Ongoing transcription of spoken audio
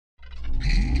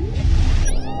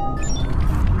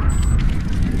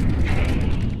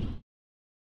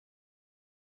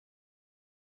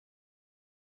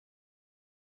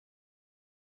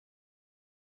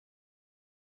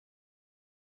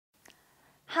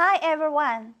Hi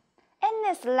everyone! In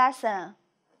this lesson,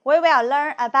 we will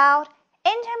learn about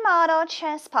intermodal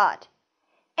transport.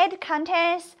 It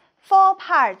contains 4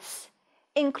 parts,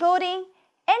 including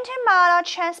intermodal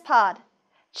transport,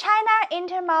 China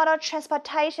intermodal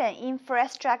transportation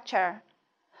infrastructure,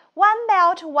 One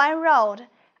Belt, One Road,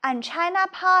 and China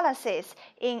policies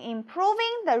in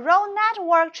improving the road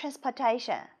network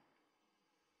transportation.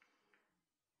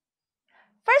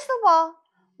 First of all,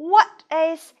 what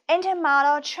is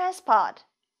intermodal transport?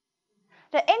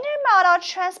 The intermodal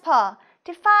transport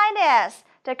defined as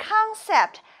the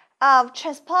concept of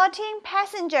transporting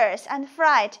passengers and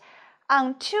freight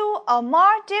on 2 or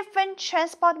more different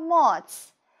transport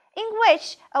modes, in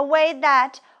which a way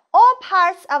that all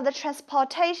parts of the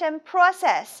transportation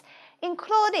process,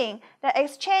 including the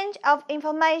exchange of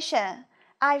information,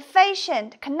 are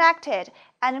efficient, connected,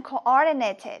 and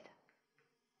coordinated.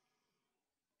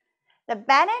 The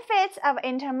benefits of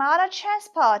intermodal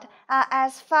transport are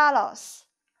as follows.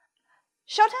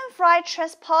 Shorten freight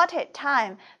transported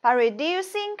time by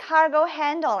reducing cargo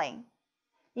handling.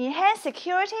 Enhance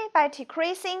security by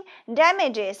decreasing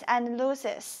damages and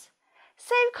losses.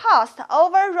 Save cost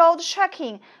over road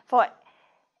trucking for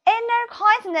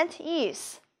intercontinental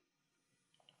use.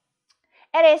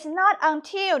 It is not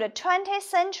until the 20th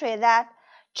century that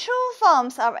true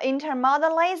forms of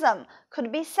intermodalism could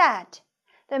be set.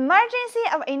 The emergence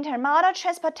of intermodal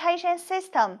transportation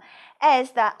system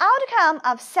is the outcome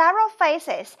of several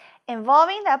phases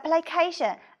involving the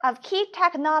application of key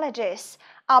technologies,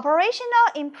 operational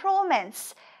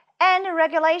improvements, and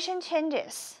regulation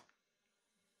changes.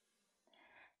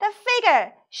 The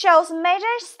figure shows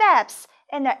major steps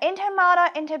in the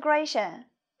intermodal integration.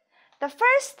 The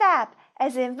first step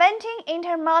is inventing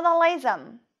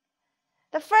intermodalism.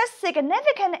 The first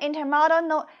significant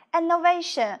intermodal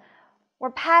innovation were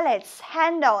pallets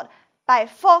handled by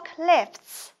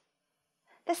forklifts.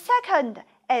 The second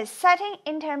is setting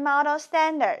intermodal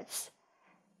standards.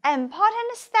 An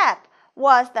important step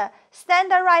was the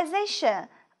standardization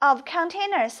of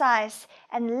container size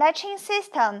and latching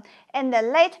system in the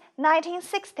late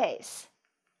 1960s.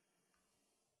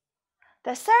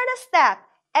 The third step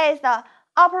is the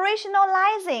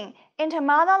operationalizing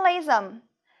intermodalism.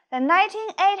 The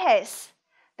 1980s.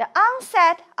 The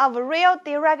onset of rail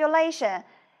deregulation,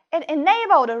 it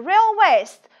enabled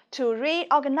railways to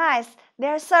reorganize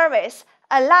their service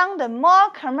along the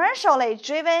more commercially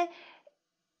driven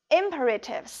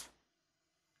imperatives.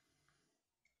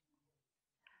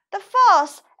 The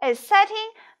fourth is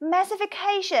setting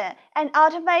massification and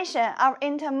automation of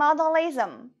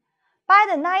intermodalism. By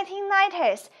the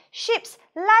 1990s, ships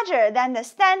larger than the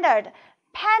standard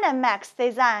Panamax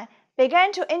design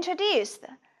began to introduce.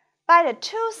 By the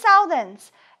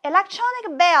 2000s,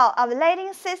 electronic bill of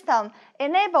lading system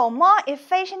enabled more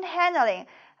efficient handling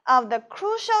of the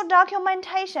crucial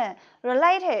documentation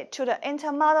related to the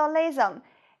intermodalism,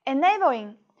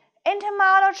 enabling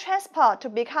intermodal transport to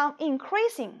become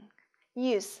increasing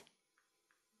use.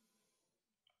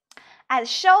 As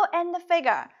shown in the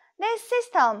figure, this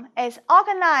system is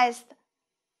organized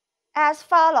as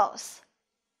follows.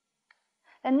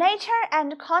 The nature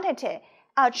and quantity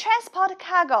of transport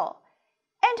cargo.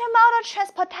 Intermodal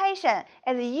transportation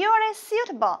is usually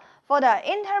suitable for the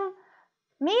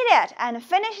intermediate and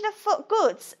finished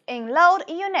goods in load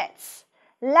units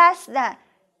less than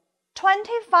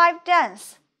 25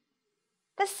 tons.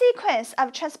 The sequence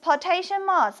of transportation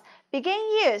modes begin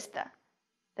used.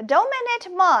 The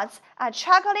dominant modes are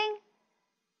trucking,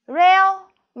 rail,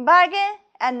 barge,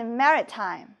 and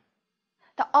maritime.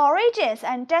 The origins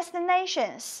and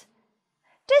destinations.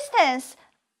 Distance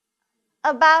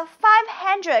about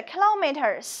 500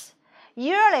 kilometers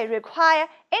usually require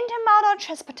intermodal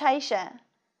transportation.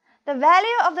 The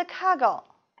value of the cargo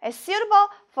is suitable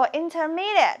for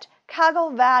intermediate cargo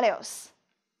values.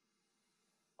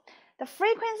 The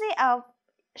frequency of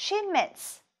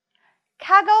shipments.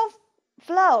 Cargo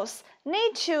flows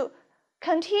need to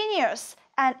continuous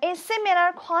and in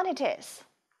similar quantities.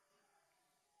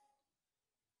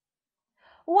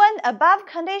 When above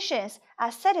conditions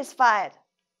are satisfied,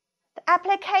 the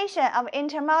application of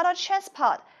intermodal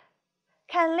transport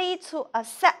can lead to a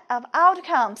set of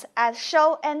outcomes as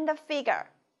shown in the figure.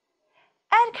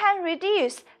 It can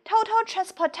reduce total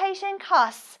transportation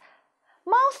costs,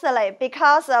 mostly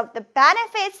because of the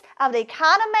benefits of the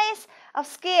economies of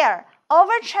scale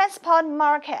over transport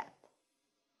market.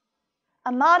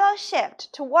 A model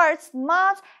shift towards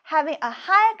modes having a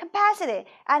higher capacity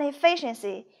and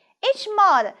efficiency. Each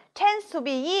mode tends to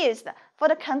be used for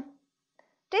the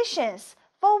conditions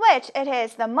for which it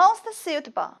is the most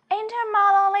suitable.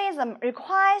 Intermodalism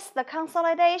requires the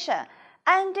consolidation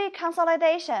and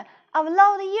deconsolidation of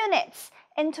load units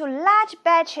into large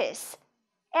batches,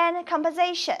 and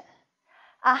compensation.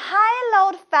 A high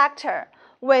load factor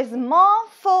with more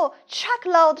full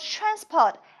truckload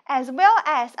transport as well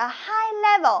as a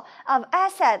high level of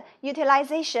asset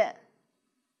utilization.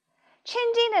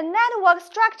 Changing the network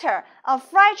structure of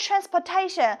freight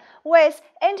transportation with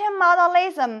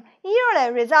intermodalism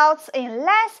usually results in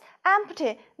less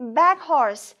empty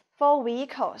backhauls for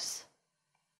vehicles.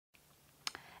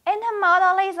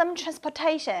 Intermodalism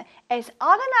transportation is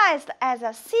organized as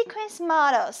a sequence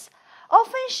models,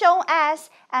 often shown as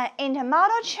an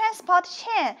intermodal transport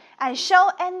chain as shown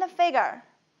in the figure.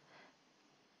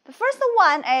 The first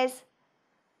one is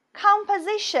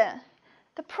composition,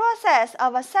 the process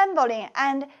of assembling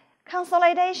and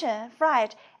consolidation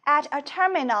freight at a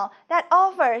terminal that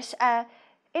offers an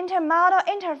intermodal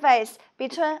interface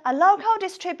between a local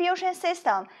distribution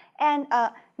system and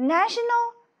a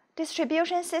national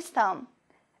distribution system.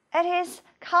 It is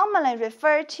commonly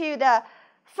referred to the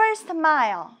first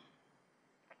mile.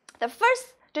 The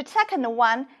second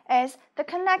one is the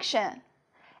connection.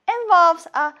 Involves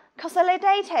a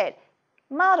consolidated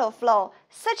modal flow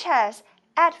such as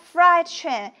at freight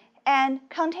train and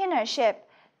container ship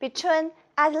between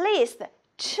at least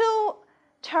two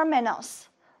terminals,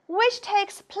 which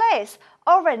takes place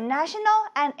over national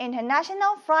and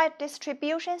international freight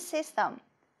distribution system.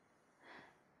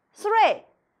 3.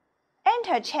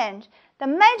 Interchange. The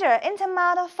major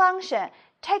intermodal function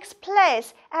takes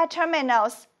place at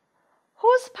terminals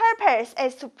whose purpose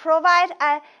is to provide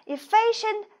an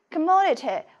efficient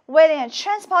commodity within a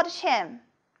transport chain.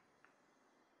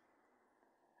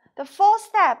 The fourth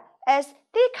step is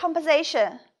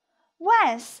decomposition.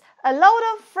 Once a load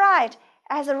of freight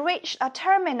has reached a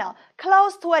terminal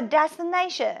close to a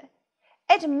destination,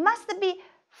 it must be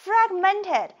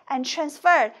fragmented and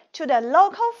transferred to the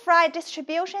local freight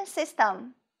distribution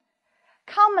system,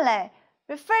 commonly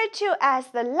referred to as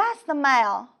the last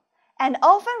mile, and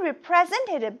often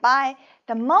represented by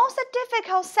the most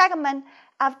difficult segment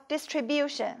of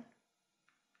distribution.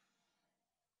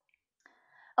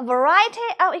 A variety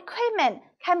of equipment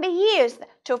can be used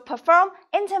to perform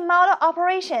intermodal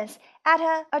operations at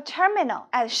a terminal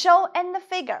as shown in the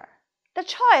figure. The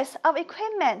choice of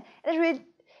equipment is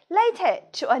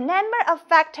related to a number of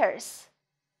factors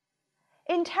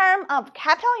in terms of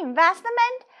capital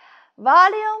investment,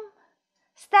 volume,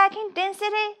 stacking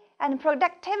density, and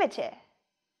productivity.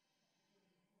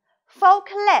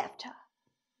 Forklift,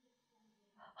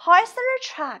 hoister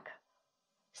truck,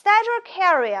 stator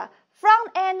carrier,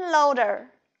 front-end loader,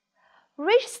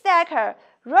 reach stacker,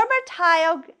 rubber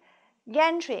tire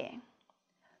gantry,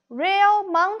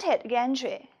 rail-mounted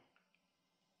gantry.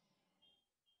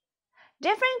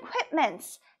 Different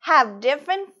equipments have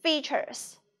different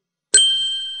features.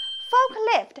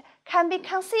 Forklift can be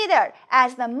considered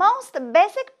as the most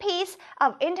basic piece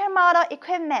of intermodal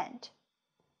equipment.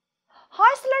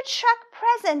 Hoister truck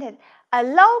presented a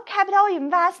low capital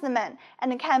investment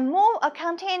and can move a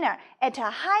container at a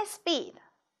high speed.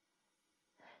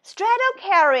 Straddle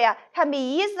carrier can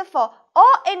be used for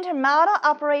all intermodal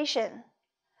operations.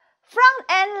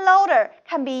 Front-end loader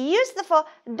can be used for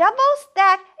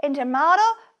double-stack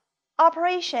intermodal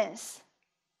operations.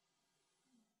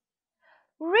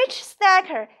 Reach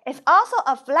stacker is also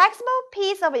a flexible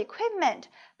piece of equipment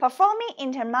performing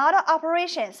intermodal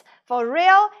operations for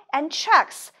rail and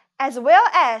trucks, as well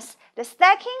as the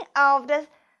stacking of the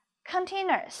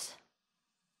containers.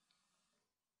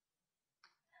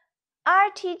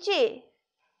 RTG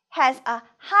has a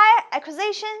higher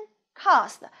acquisition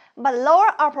cost but lower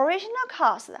operational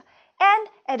cost, and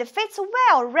it fits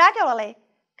well regularly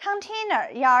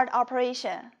container yard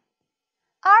operation.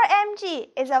 RMG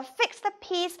is a fixed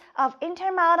piece of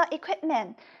intermodal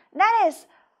equipment that is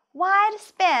wide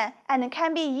span and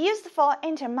can be used for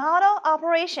intermodal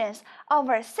operations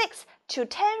over 6 to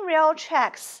 10 rail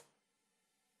tracks.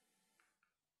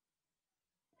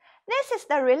 This is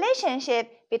the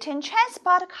relationship between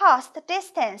transport cost,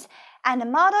 distance,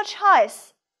 and modal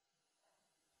choice.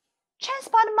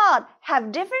 Transport modes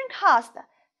have different cost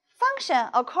function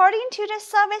according to the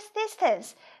service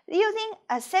distance using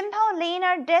a simple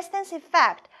linear distance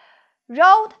effect.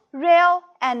 Road, rail,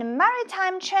 and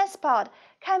maritime transport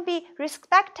can be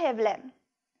respectively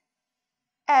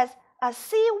as a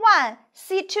C1,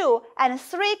 C2, and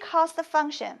 3 cost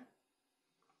function.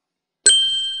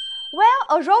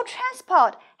 While a road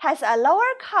transport has a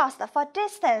lower cost for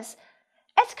distance,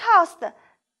 its cost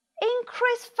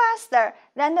increases faster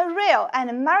than the rail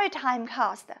and maritime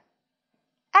cost.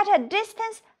 At a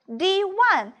distance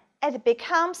D1, it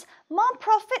becomes more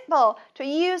profitable to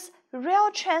use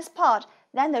rail transport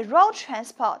than the road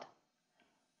transport.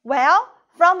 Well,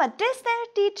 from a distance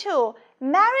D2,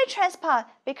 marine transport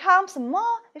becomes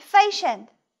more efficient.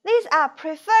 These are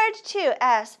referred to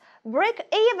as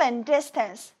break-even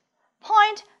distance.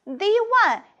 Point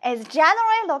D1 is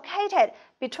generally located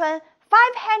between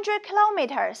 500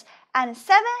 kilometers and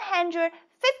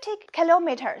 750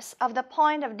 kilometers of the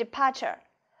point of departure,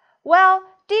 while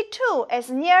D2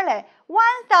 is nearly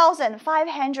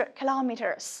 1,500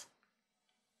 kilometers.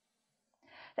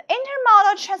 The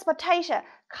intermodal transportation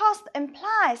cost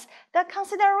implies the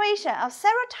consideration of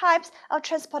several types of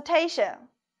transportation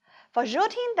for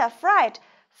routing the freight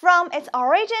from its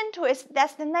origin to its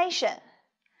destination.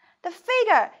 The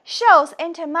figure shows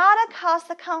intermodal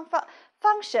cost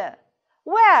function,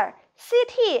 where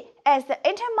CT is the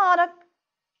intermodal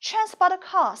transport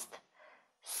cost,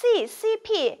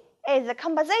 CP is the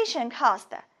compensation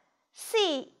cost,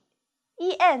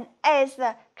 CEN is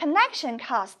the connection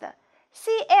cost,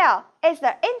 CL is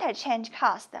the interchange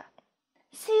cost,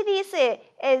 CDC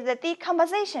is the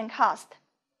decomposition cost.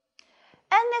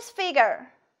 In this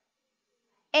figure,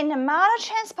 intermodal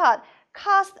transport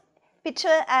cost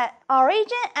between an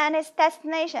origin and its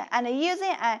destination and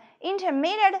using an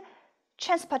intermediate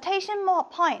transportation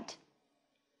point.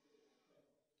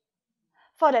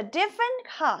 For the different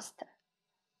costs,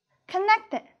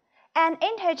 connecting and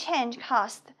interchange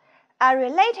costs are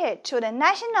related to the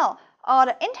national or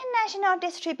the international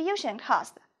distribution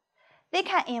cost. They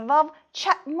can involve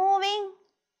truck moving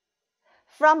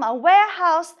from a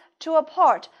warehouse to a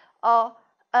port or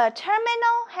a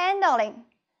terminal handling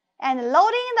and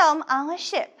loading them on a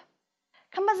ship.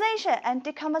 Compensation and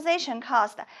decomposition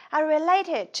costs are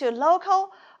related to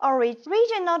local or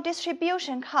regional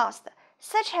distribution costs,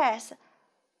 such as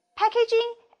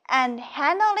packaging and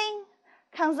handling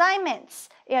consignments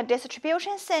in a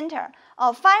distribution center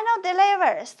or final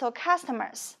deliveries to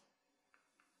customers.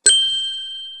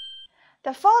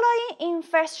 The following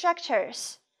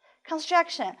infrastructures: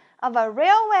 construction of a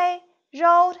railway,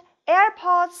 road,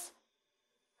 airports.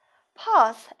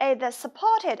 Ports is the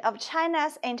support of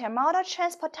China's intermodal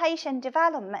transportation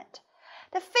development.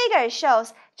 The figure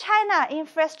shows China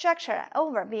infrastructure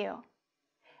overview.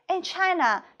 In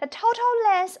China, the total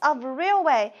length of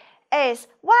railway is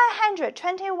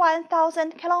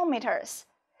 121,000 kilometers.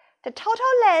 The total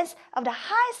length of the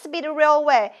high-speed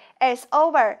railway is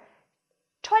over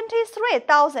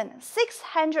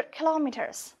 23,600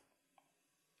 kilometers.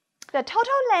 The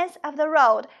total length of the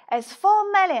road is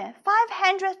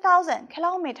 4,500,000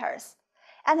 kilometers,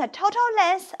 and the total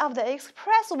length of the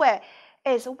expressway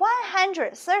is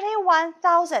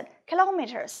 131,000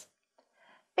 kilometers.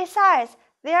 Besides,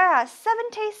 there are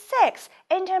 76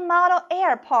 intermodal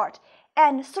airports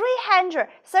and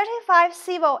 335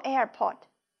 civil airports.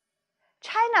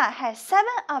 China has 7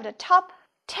 of the top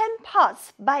 10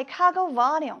 ports by cargo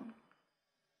volume.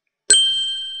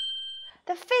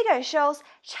 The figure shows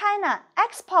China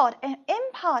export and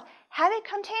import heavy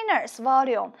containers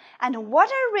volume and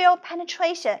water rail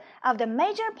penetration of the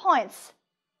major points.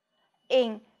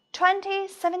 In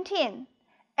 2017,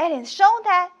 it is shown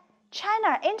that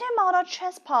China intermodal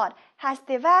transport has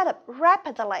developed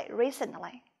rapidly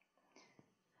recently.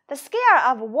 The scale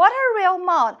of water rail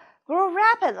mode grew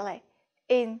rapidly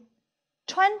in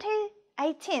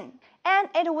 2018, and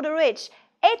it would reach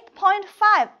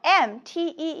 8.5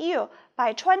 mTEU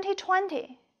by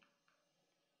 2020.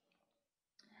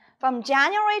 From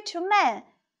January to May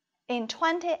in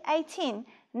 2018,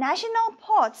 national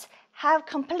ports have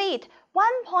completed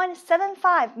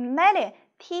 1.75 million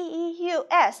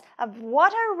TEUs of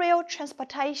water rail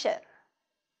transportation.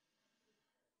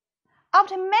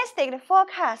 Optimistic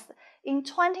forecast in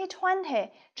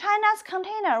 2020, China's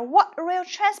container water rail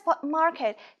transport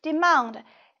market demand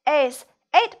is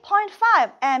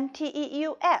 8.5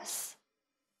 mTEUs.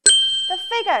 The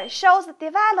figure shows the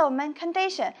development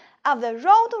condition of the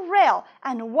road rail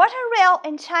and water rail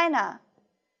in China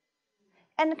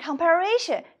in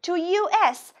comparison to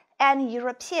US and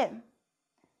European.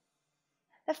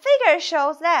 The figure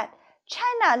shows that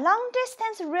China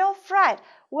long-distance rail freight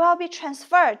will be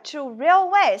transferred to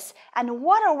railways and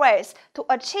waterways to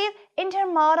achieve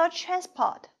intermodal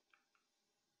transport.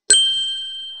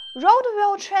 Road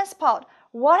rail transport,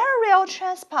 water rail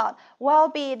transport will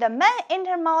be the main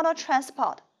intermodal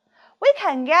transport. We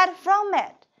can get from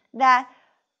it that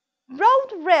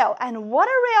road rail and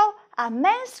water rail are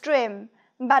mainstream,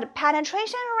 but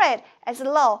penetration rate is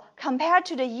low compared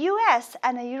to the US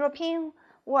and the European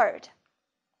world.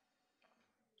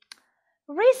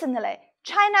 Recently,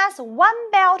 China's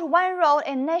One Belt, One Road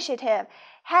initiative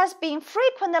has been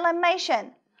frequently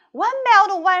mentioned. One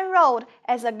Belt, One Road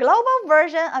is a global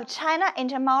version of China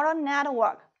Intermodal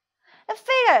Network. The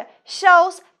figure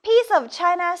shows piece of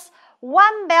China's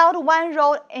One Belt, One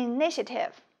Road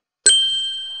initiative.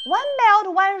 One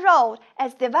Belt, One Road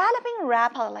is developing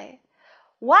rapidly.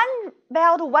 One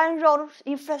Belt, One Road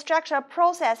infrastructure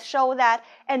process shows that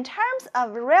in terms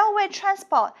of railway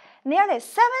transport, nearly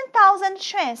 7,000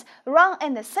 trains run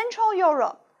in Central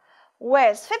Europe,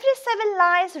 with 57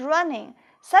 lines running,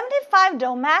 75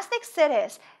 domestic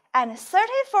cities, and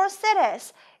 34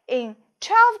 cities in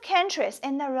 12 countries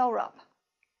in Europe.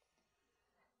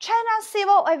 China's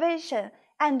civil aviation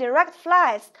and direct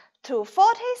flights to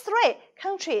 43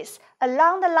 countries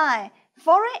along the line,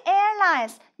 foreign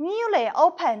airlines newly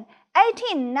opened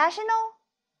 18 national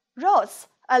routes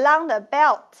along the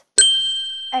belt.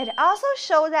 It also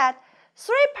shows that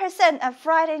 3% of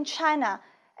freight in China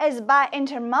is by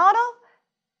intermodal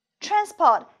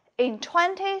transport in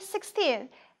 2016,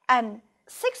 and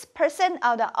 6%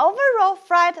 of the overall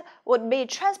freight would be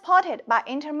transported by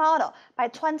intermodal by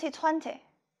 2020.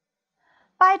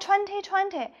 By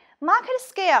 2020, market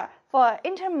scale for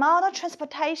intermodal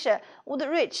transportation would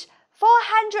reach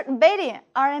 400 billion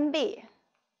RMB.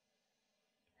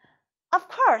 Of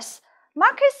course,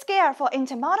 market scale for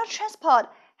intermodal transport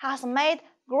has made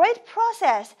great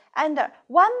progress under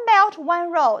One Belt,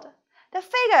 One Road. The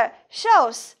figure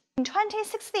shows in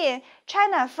 2016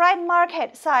 China freight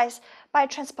market size by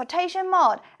transportation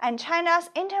mode and China's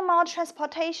intermodal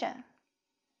transportation.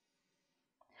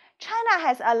 China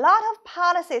has a lot of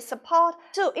policy support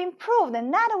to improve the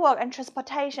network and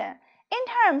transportation. In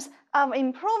terms of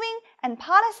improving and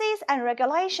policies and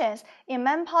regulations,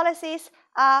 main policies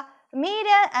are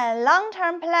medium and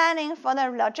long-term planning for the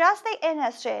logistics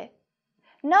industry.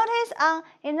 Notice on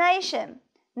innovation,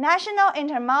 National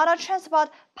Intermodal Transport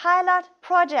Pilot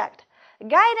Project,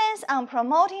 guidance on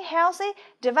promoting healthy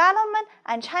development,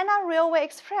 and China Railway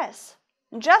Express.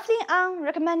 Drafting on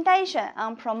recommendation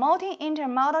on promoting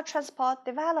intermodal transport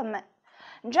development.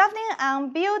 Drafting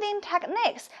on building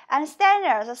techniques and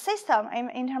standards system in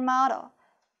intermodal.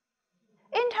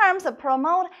 In terms of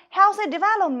promote healthy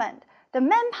development, the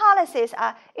main policies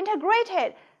are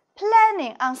integrated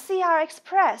planning on CR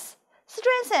Express,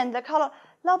 strengthen the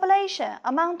collaboration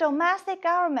among domestic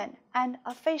government and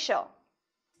official,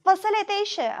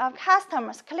 facilitation of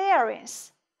customs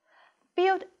clearance,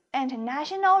 build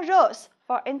international routes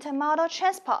for intermodal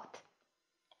transport.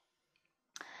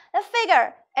 The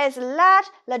figure is large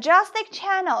logistic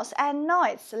channels and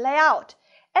nodes layout.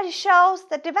 It shows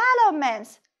the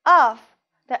developments of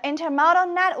the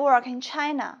intermodal network in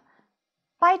China.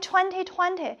 By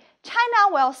 2020,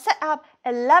 China will set up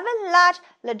 11 large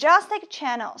logistic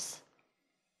channels.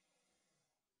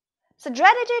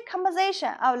 Strategic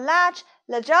composition of large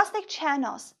logistic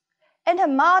channels,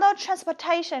 intermodal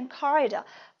transportation corridor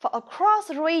for across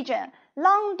region,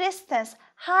 long distance,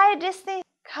 high distance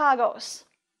cargoes.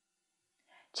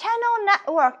 Channel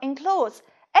network includes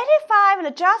 85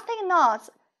 logistic nodes,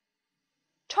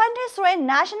 23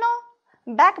 national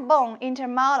backbone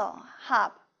intermodal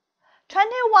hub,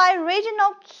 21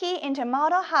 regional key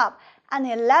intermodal hub, and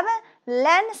 11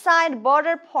 landside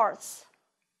border ports.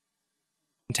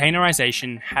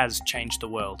 Containerization has changed the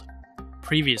world.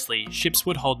 Previously, ships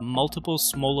would hold multiple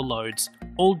smaller loads,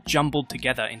 all jumbled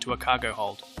together into a cargo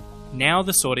hold. Now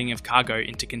the sorting of cargo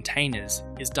into containers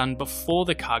is done before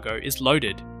the cargo is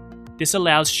loaded. This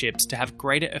allows ships to have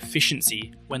greater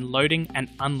efficiency when loading and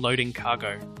unloading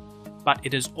cargo. But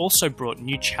it has also brought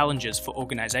new challenges for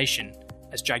organisation,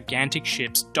 as gigantic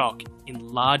ships dock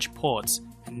in large ports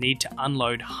and need to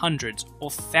unload hundreds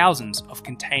or thousands of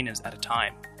containers at a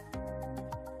time.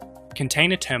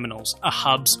 Container terminals are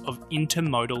hubs of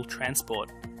intermodal transport.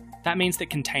 That means that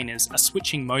containers are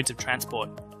switching modes of transport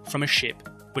from a ship,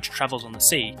 which travels on the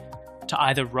sea, to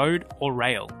either road or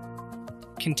rail.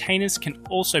 Containers can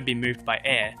also be moved by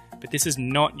air, but this is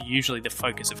not usually the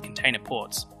focus of container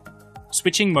ports.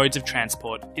 Switching modes of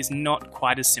transport is not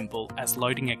quite as simple as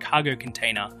loading a cargo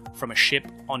container from a ship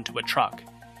onto a truck.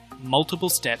 Multiple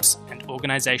steps and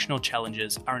organisational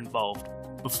challenges are involved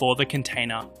before the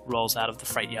container rolls out of the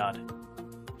freight yard.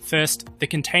 First, the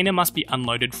container must be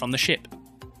unloaded from the ship.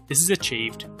 This is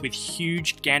achieved with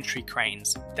huge gantry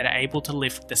cranes that are able to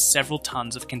lift the several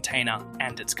tons of container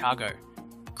and its cargo.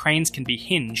 Cranes can be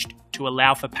hinged to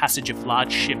allow for passage of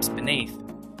large ships beneath,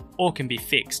 or can be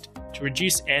fixed to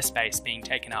reduce airspace being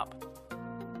taken up.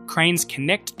 Cranes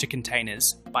connect to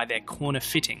containers by their corner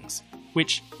fittings,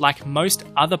 which, like most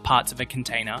other parts of a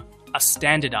container, are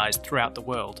standardized throughout the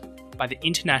world by the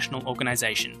International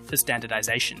Organization for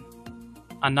Standardization.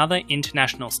 Another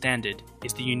international standard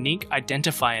is the unique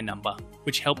identifier number,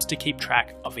 which helps to keep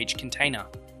track of each container.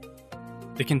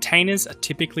 The containers are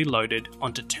typically loaded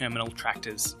onto terminal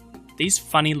tractors. These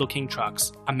funny-looking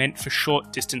trucks are meant for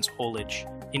short-distance haulage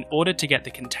in order to get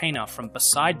the container from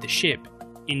beside the ship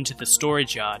into the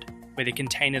storage yard, where the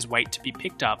containers wait to be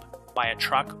picked up by a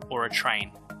truck or a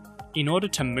train. In order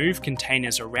to move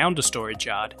containers around a storage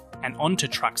yard and onto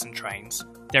trucks and trains,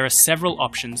 there are several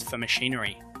options for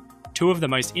machinery. Two of the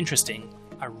most interesting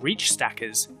are reach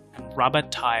stackers and rubber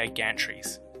tyre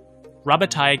gantries. Rubber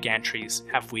tyre gantries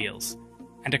have wheels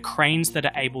and are cranes that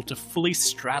are able to fully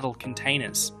straddle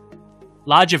containers.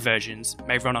 Larger versions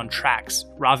may run on tracks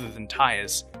rather than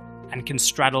tyres and can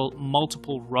straddle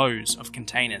multiple rows of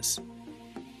containers.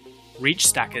 Reach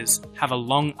stackers have a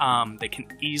long arm that can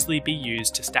easily be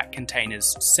used to stack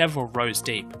containers several rows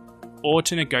deep, or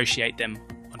to negotiate them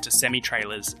onto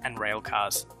semi-trailers and rail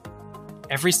cars.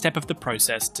 Every step of the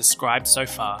process described so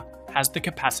far has the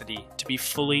capacity to be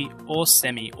fully or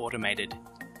semi-automated.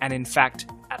 And in fact,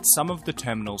 at some of the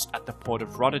terminals at the port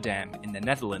of Rotterdam in the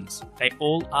Netherlands, they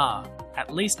all are,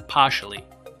 at least partially.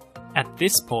 At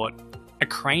this port, a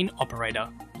crane operator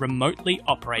remotely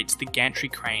operates the gantry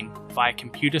crane via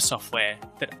computer software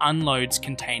that unloads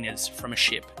containers from a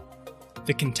ship.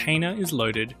 The container is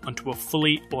loaded onto a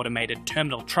fully automated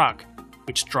terminal truck,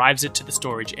 which drives it to the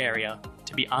storage area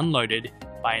to be unloaded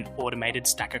by an automated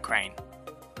stacker crane.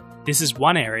 This is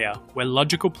one area where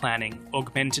logical planning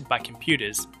augmented by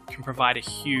computers can provide a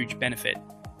huge benefit.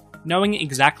 Knowing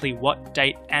exactly what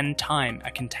date and time a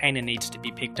container needs to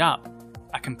be picked up,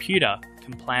 a computer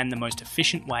can plan the most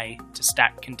efficient way to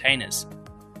stack containers.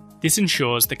 This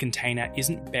ensures the container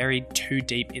isn't buried too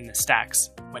deep in the stacks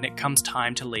when it comes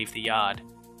time to leave the yard,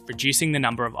 reducing the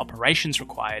number of operations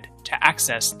required to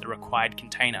access the required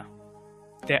container.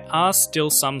 There are still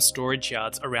some storage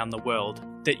yards around the world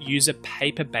that use a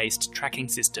paper-based tracking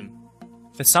system.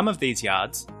 For some of these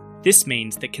yards, this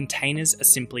means that containers are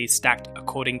simply stacked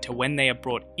according to when they are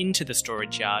brought into the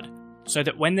storage yard, so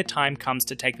that when the time comes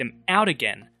to take them out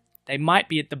again, they might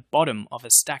be at the bottom of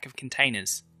a stack of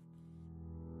containers.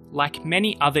 Like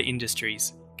many other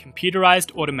industries,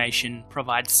 computerized automation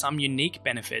provides some unique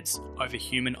benefits over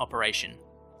human operation,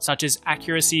 such as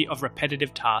accuracy of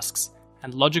repetitive tasks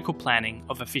and logical planning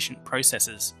of efficient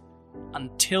processes,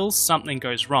 until something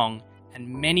goes wrong and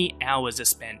many hours are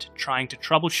spent trying to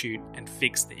troubleshoot and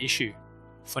fix the issue.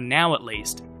 For now at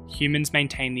least, humans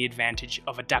maintain the advantage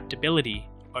of adaptability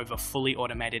over fully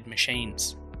automated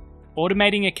machines.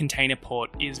 Automating a container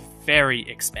port is very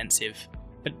expensive,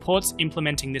 but ports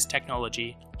implementing this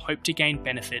technology hope to gain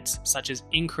benefits such as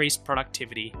increased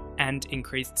productivity and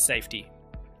increased safety.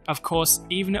 Of course,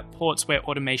 even at ports where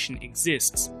automation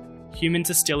exists, humans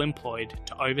are still employed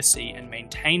to oversee and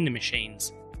maintain the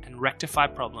machines and rectify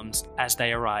problems as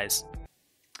they arise.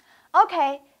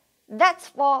 Okay,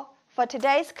 that's all for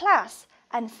today's class,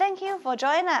 and thank you for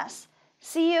joining us.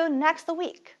 See you next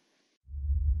week.